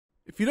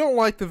If you don't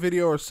like the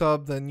video or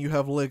sub, then you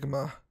have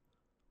ligma.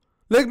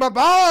 Ligma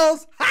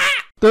balls!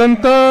 Ha! Dun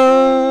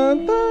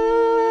dun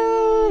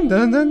dun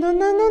dun dun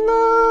dun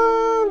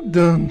dun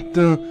dun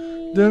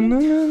dun dun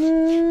dun.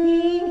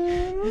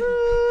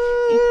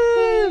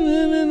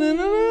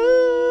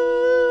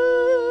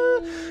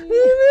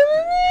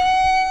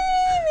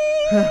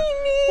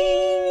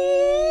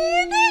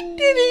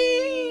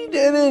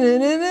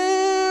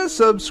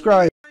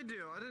 Subscribe.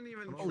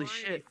 Holy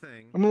shit.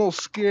 I'm a little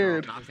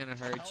scared. I'm not gonna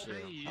hurt you.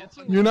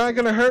 You're not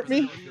gonna hurt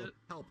me?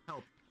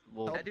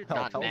 Well,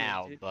 not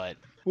now, but...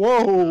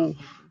 Whoa!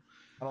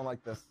 I don't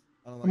like this.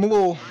 I'm a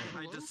little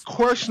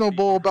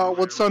questionable about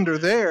what's under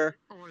there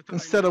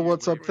instead of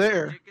what's up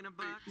there.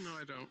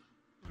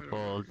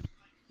 Well,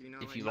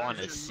 if you want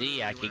to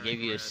see, I can give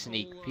you a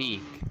sneak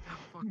peek.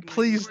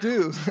 Please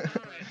do.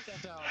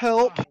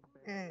 Help.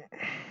 Hey!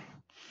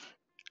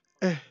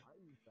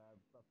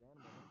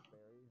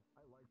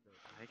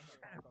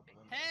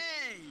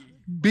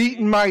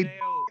 Beating my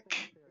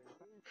dick.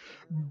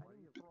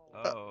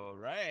 Oh,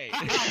 right.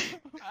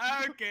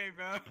 Okay,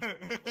 bro.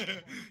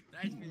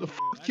 The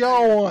fuck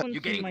y'all want?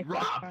 You're getting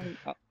robbed.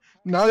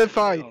 Not if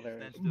I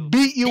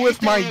beat you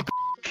with my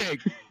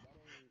dick.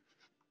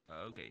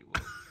 Okay,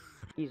 well.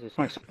 Jesus,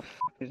 my is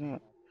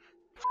that?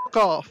 Fuck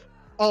off,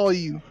 all of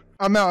you.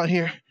 I'm out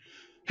here.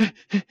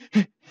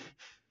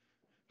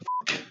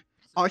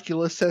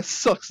 Oculus says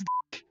sucks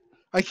dick.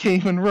 I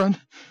can't even run.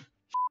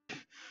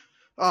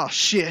 Oh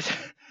shit.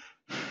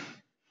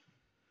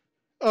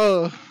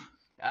 Yo,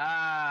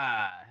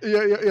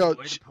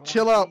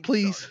 chill out,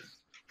 please.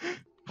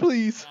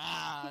 Please.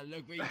 Ah,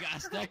 look what you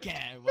got stuck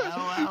at.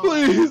 Well,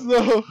 Please,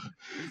 no.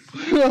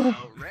 No.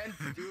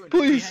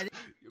 Please.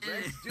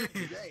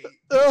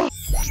 Oh.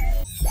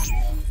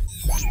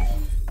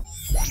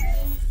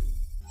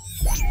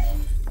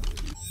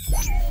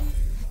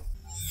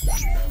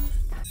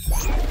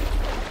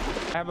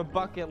 I have a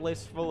bucket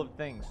list full of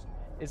things.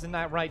 Isn't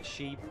that right,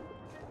 sheep?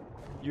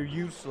 You're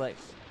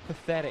useless.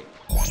 Pathetic.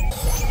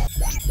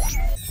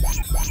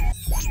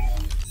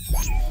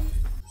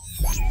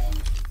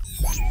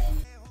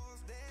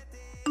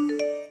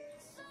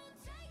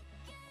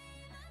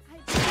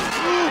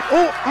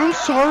 Oh, I'm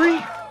sorry.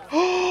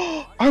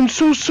 Oh, I'm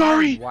so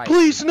sorry.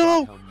 Please,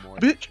 no.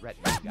 Bitch.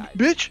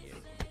 Bitch.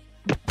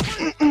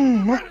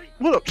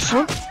 What up,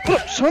 son?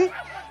 What up, son?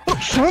 What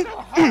up, son?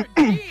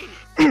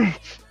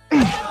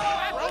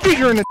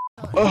 Finger in the...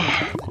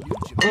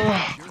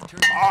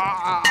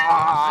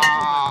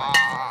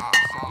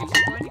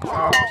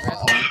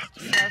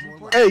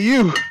 Hey,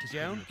 you!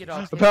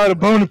 I've had a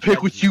bone to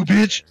pick with you,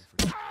 bitch!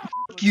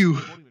 Fuck you!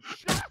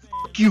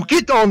 Fuck you!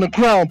 Get on the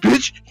ground,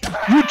 bitch!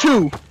 You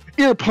too!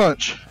 Ear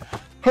punch!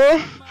 Huh?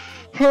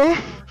 Huh?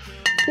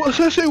 What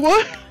did I say?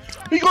 What?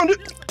 What you gonna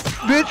do?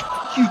 Bitch!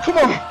 Fuck you! Come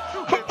on!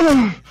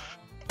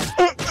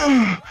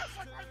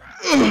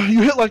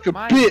 You hit like a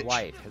bitch! My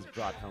wife has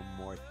brought home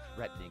more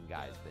threatening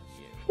guys than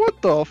you.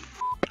 What the f***?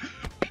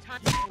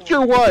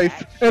 Your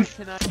wife! And f***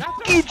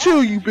 you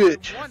too, you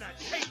bitch!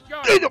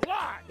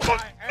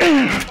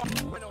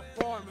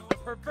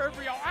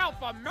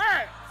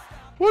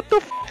 What the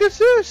f*** is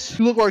this?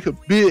 You look like a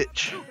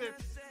bitch.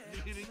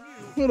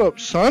 What up,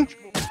 son?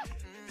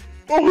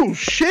 Oh,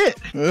 shit!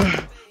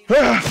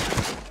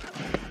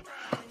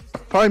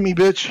 Find me,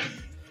 bitch.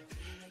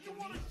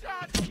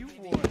 You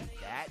wore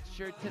that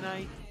shirt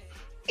tonight?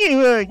 You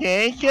wore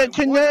that shirt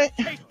tonight?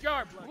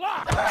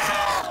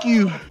 Fuck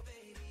you.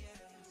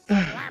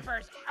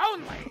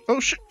 Oh,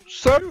 shit,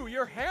 son. Ooh,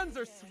 your hands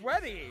are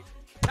sweaty.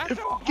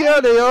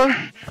 Yeah, they are.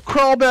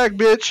 Crawl back,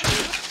 bitch.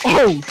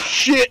 Oh,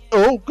 shit.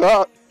 Oh,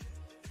 God.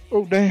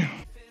 Oh, damn.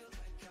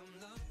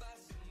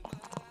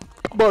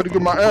 I'm about to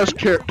get my ass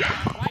kicked.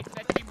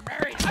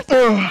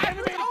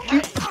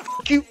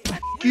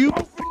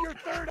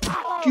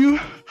 Q.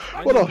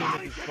 What up?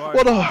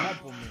 What up?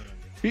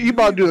 You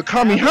about to do the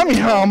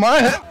Kamehameha on my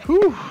head?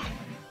 Whew.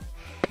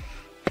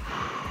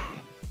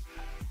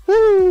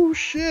 Woo,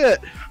 shit.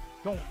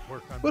 Don't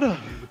work on What up?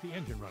 with the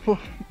engine running. Oh,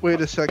 wait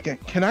a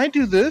second. Can I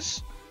do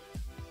this?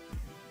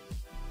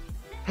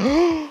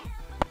 Yeah!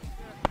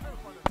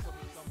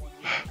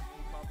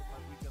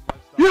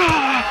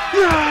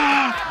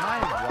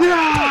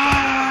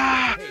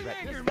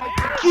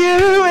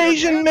 You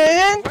Asian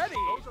man!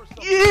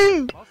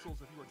 You!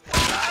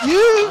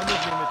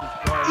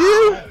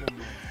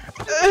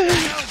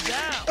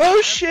 Oh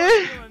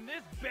shit!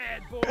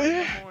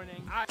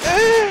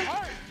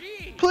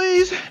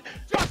 Please!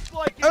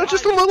 I'm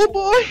just a little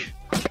boy!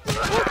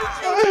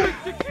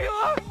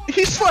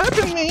 He's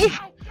slapping me!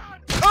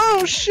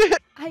 Oh shit!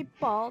 I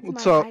bawled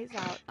What's my up? eyes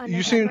out on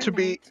You seem November to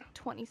be... 9th,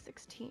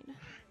 2016.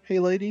 Hey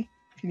lady,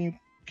 can you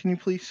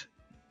please?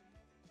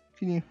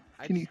 Can you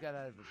got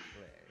out of the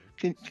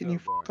play. can you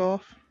fuck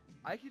off?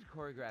 I could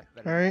choreograph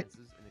better Alright.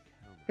 dances in a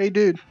coma. Hey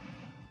dude.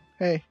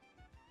 Hey.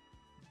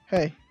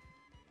 Hey.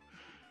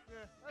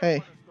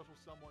 Hey.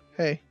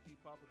 Hey.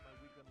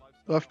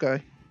 Buff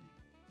guy.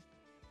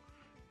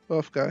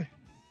 Buff guy.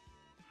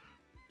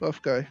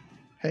 Buff guy.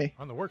 Hey.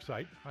 On the work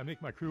site, I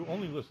make my crew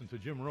only listen to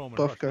Jim Rome and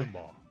Buff Rush guy.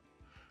 Limbaugh.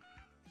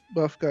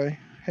 buff guy.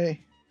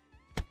 Hey.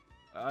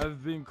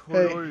 I've been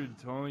Hey. ordered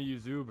to only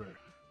use Uber.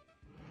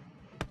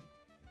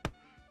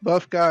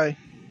 Buff guy.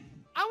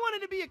 I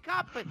wanted to be a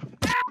cop, but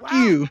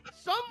You.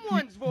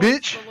 someone's voice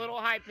Bitch. is a little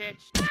high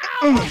pitched.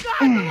 Oh God,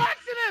 the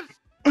laxatives!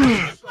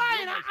 I'm just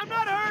lying. I'm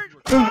not hurt.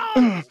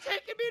 Oh, it's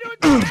taking me to a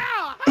jail.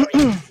 How are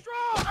you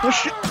strong? Oh,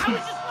 shit. I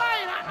was just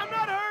lying. I'm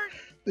not hurt.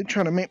 They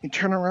trying to make me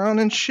turn around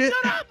and shit.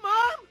 Shut up,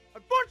 Mom.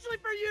 Unfortunately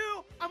for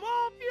you, I'm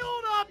all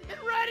fueled up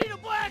and ready to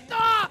blast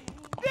off.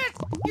 This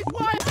is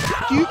why.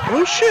 You.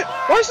 Oh shit.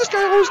 Why is this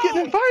guy always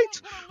getting in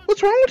fights?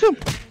 What's wrong with him?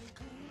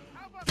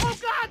 Oh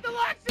God, the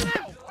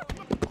laxatives!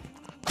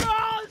 Go!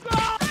 Ow!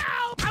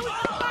 I was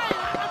just lying.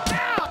 I'm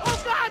down. Oh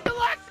God, the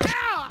laxatives!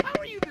 How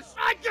are you this?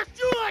 I just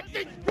do like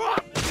this.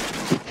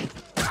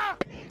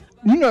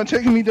 You're not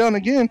taking me down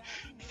again.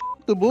 F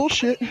the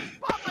bullshit.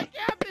 Pop my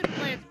cabin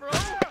plants, bro.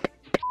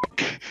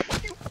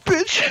 You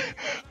bitch.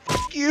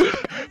 Fuck you.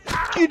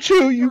 Fuck you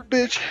too, you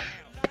bitch.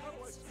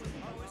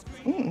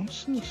 Oh,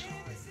 what's this?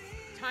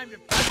 Time to.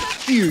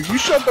 Fuck you. You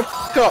shut the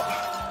fuck up.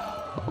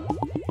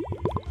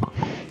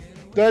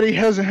 Daddy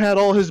hasn't had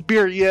all his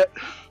beer yet.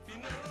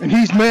 And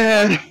he's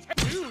mad.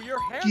 Dude, your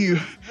hair You.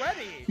 is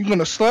sweaty. You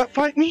gonna slap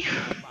fight me?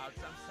 About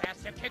some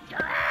sass to kick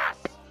your ass.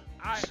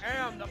 I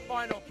am the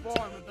final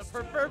form of the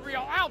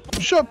proverbial alpha.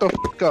 Shut the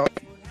fuck up.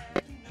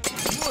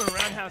 You want a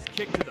roundhouse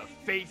kick to the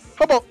face?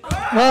 How about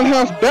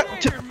roundhouse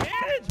back to Your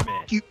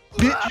management! you,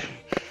 bitch?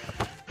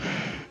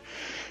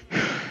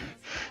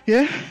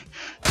 Yeah?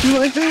 You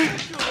like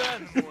that?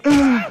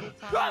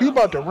 You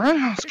about to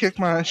roundhouse kick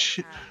my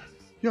shit.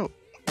 Yo,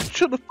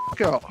 shut the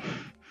fuck out.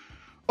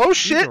 Oh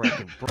shit!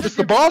 It's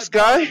the boss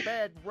guy.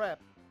 Bad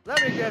rep. Let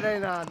me get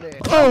in on this.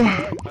 Oh.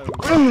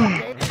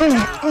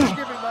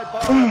 Giving my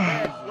boss a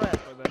bad rep.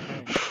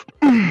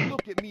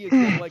 Look at me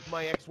again like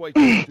my ex-wife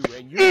used to,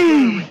 and you're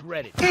gonna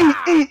regret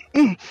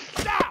it.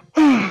 Stop!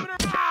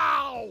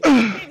 Ow!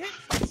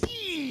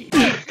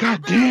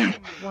 God damn.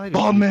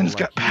 Bald man's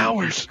got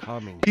powers.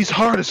 He's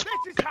hard as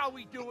This is how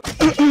we do it.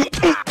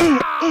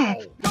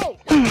 No!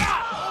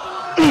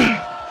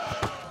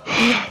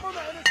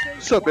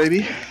 What's up,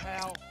 baby?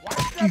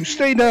 You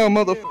stay down,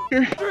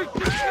 motherfucker.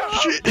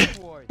 Shit.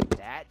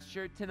 That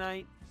shirt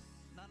tonight?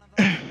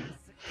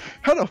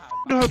 How the f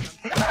up?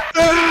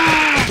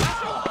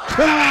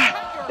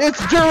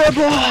 It's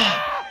durable!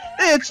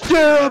 It's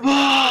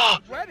durable!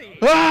 Ready?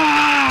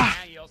 Ah!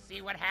 Now you'll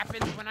see what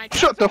happens when I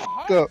Shut the f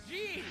up.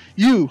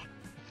 You.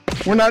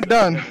 We're not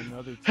done.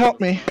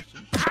 Help me.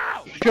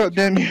 God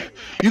damn you.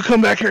 You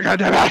come back here,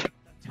 goddammit.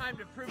 Time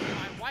to prove to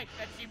my wife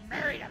that she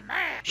married a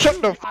man.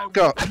 Shut the f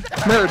up.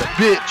 Married a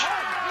bitch.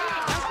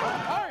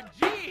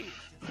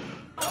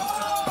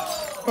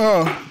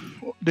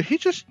 Did he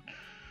just...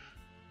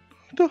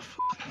 What the f...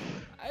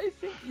 I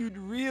think you'd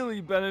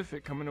really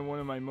benefit coming to one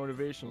of my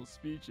motivational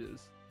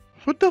speeches.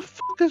 What the f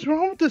is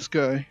wrong with this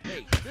guy?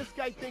 Hey, this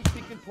guy thinks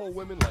he can pull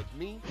women like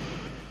me?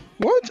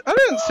 What? I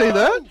didn't say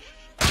that.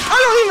 I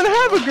don't even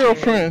have a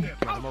girlfriend.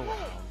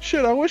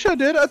 Shit, I wish I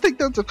did. I think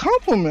that's a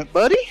compliment,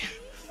 buddy.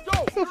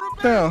 Go, Get the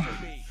f down.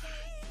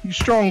 You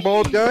strong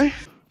bald guy.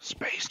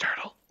 Space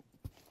turtle.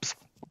 Psst.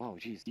 Oh,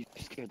 jeez, you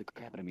scared the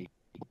crap out of me.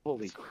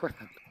 Holy crap.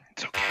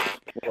 It's okay.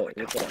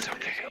 It's okay.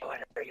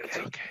 It's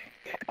okay.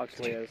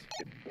 Actually, as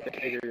the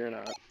figure you're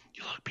not.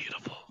 You look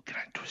beautiful. Can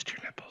I twist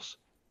your nipples?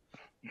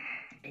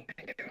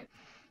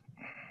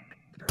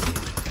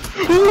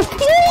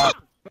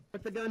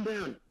 Put the gun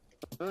down.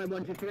 Alright,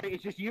 1, 2, 3.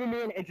 It's just you,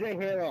 man, and Jay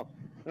Halo.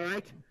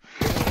 Alright?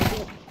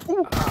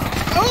 Oh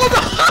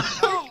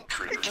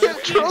no! I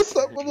can't trust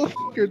that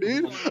motherfucker,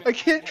 dude. I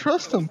can't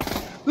trust him.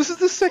 This is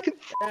the second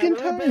fucking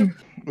time.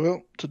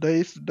 Well,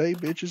 today's the day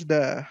bitches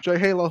die. Jay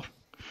Halo,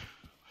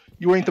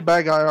 you ain't the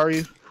bad guy, are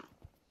you?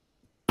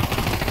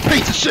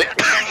 Piece of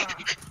shit!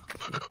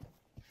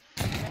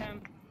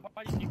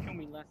 Why did you kill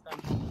me last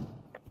time?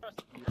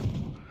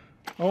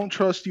 I don't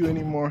trust you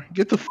anymore.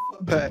 Get the f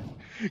back.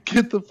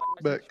 Get the f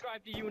back.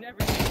 Subscribe to you and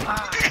everything.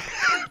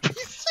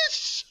 Piece of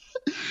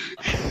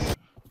shit.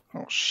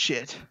 Oh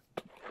shit.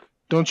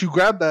 Don't you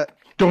grab that.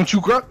 Don't you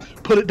grab.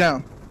 Put it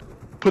down.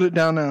 Put it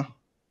down now.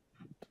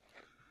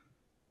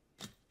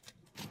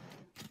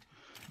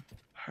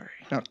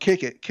 Alright. Now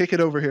kick it. Kick it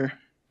over here.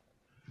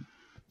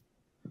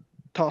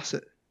 Toss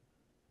it.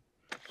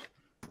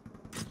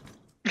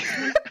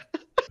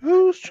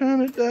 Who's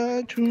trying to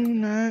die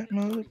tonight,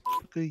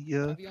 motherfucker?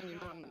 Yeah.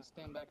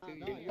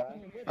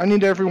 I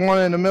need everyone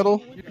in the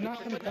middle.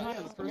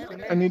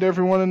 I need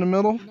everyone in the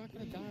middle.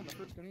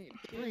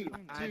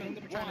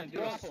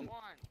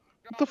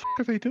 What the fuck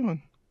are they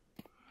doing?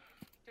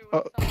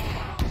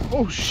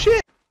 Oh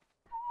shit!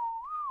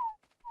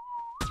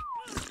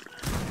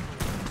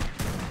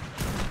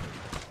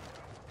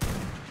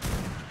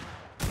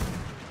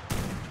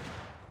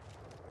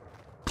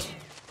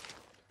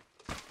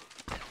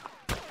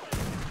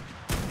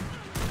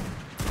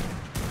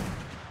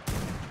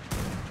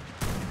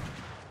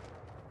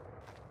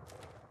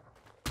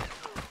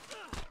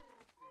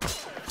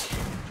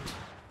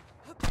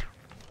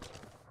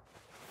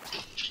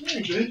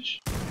 Hey, bitch.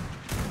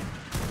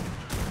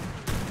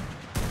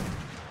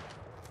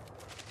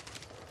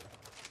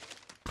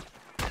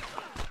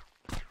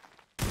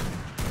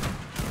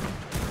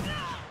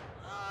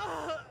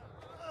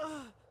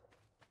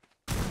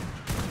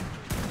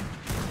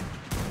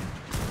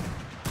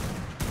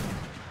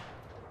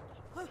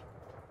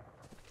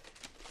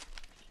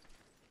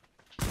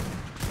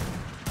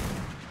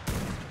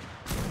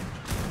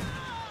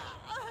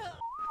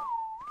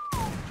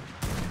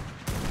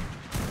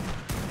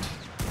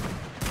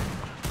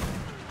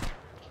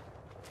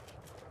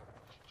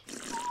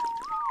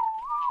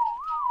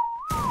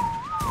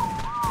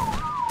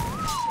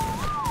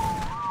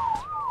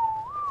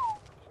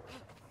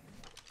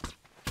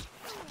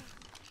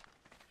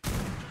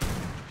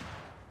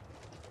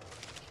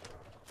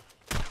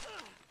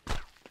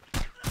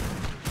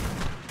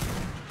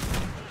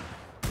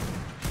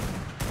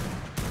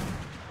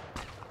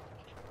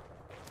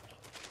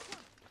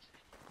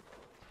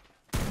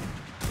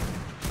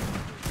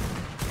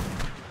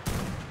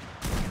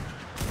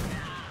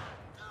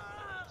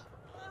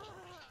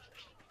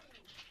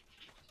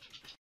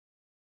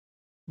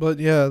 But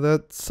yeah,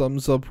 that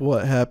sums up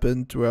what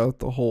happened throughout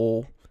the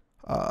whole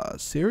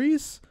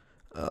series.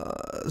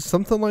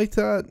 Something like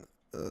that.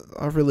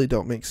 I really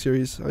don't make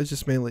series. I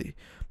just mainly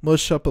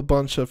mush up a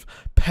bunch of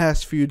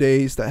past few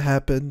days that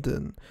happened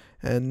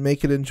and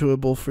make it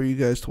enjoyable for you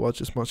guys to watch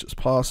as much as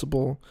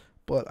possible.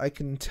 But I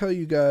can tell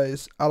you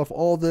guys, out of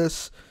all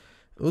this,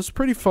 it was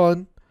pretty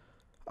fun.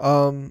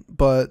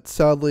 But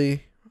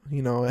sadly,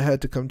 you know, it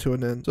had to come to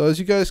an end. So as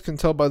you guys can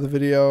tell by the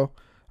video,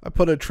 I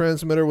put a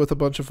transmitter with a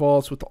bunch of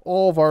vaults with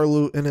all of our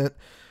loot in it.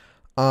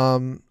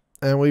 And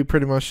we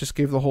pretty much just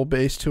gave the whole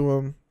base to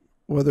them,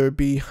 whether it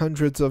be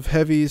hundreds of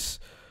heavies,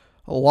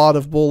 a lot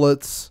of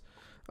bullets,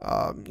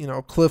 you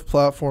know, cliff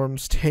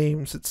platforms,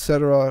 tames,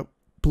 etc.,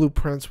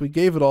 blueprints. We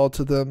gave it all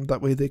to them.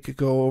 That way they could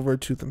go over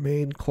to the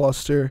main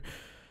cluster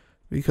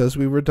because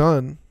we were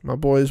done. My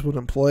boys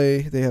wouldn't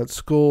play. They had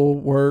school,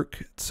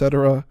 work,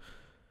 etc.,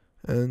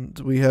 and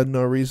we had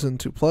no reason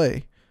to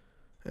play.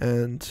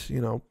 And,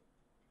 you know,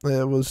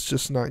 it was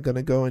just not going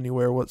to go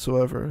anywhere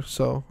whatsoever.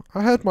 So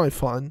I had my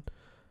fun.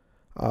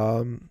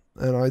 And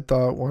I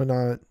thought, why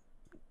not,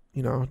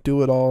 you know,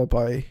 do it all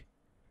by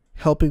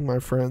helping my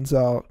friends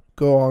out,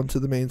 go on to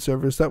the main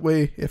servers. That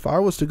way, if I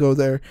was to go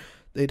there,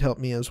 they'd help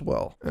me as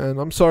well. And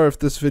I'm sorry if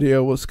this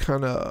video was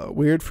kind of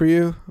weird for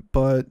you,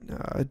 but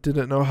I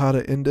didn't know how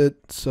to end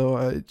it. So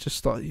I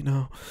just thought, you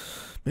know,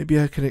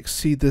 maybe I could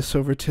exceed this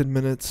over 10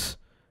 minutes,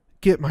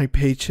 get my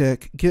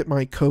paycheck, get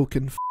my Coke,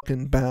 and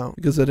fucking bounce.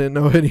 Because I didn't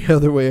know any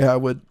other way I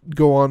would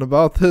go on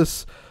about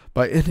this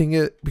by ending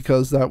it,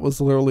 because that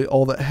was literally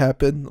all that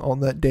happened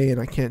on that day,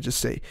 and I can't just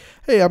say,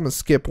 hey, I'm gonna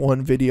skip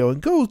one video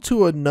and go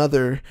to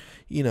another,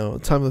 you know,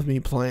 time of me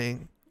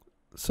playing.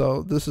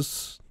 So this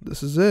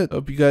is it.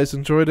 Hope you guys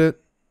enjoyed it.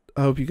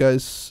 I hope you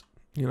guys,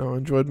 you know,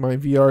 enjoyed my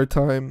VR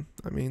time.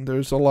 I mean,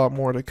 there's a lot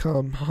more to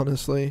come,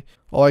 honestly.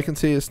 All I can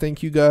say is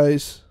thank you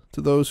guys,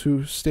 to those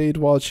who stayed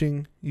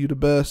watching, you the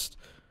best.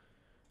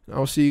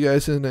 I'll see you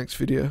guys in the next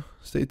video.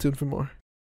 Stay tuned for more.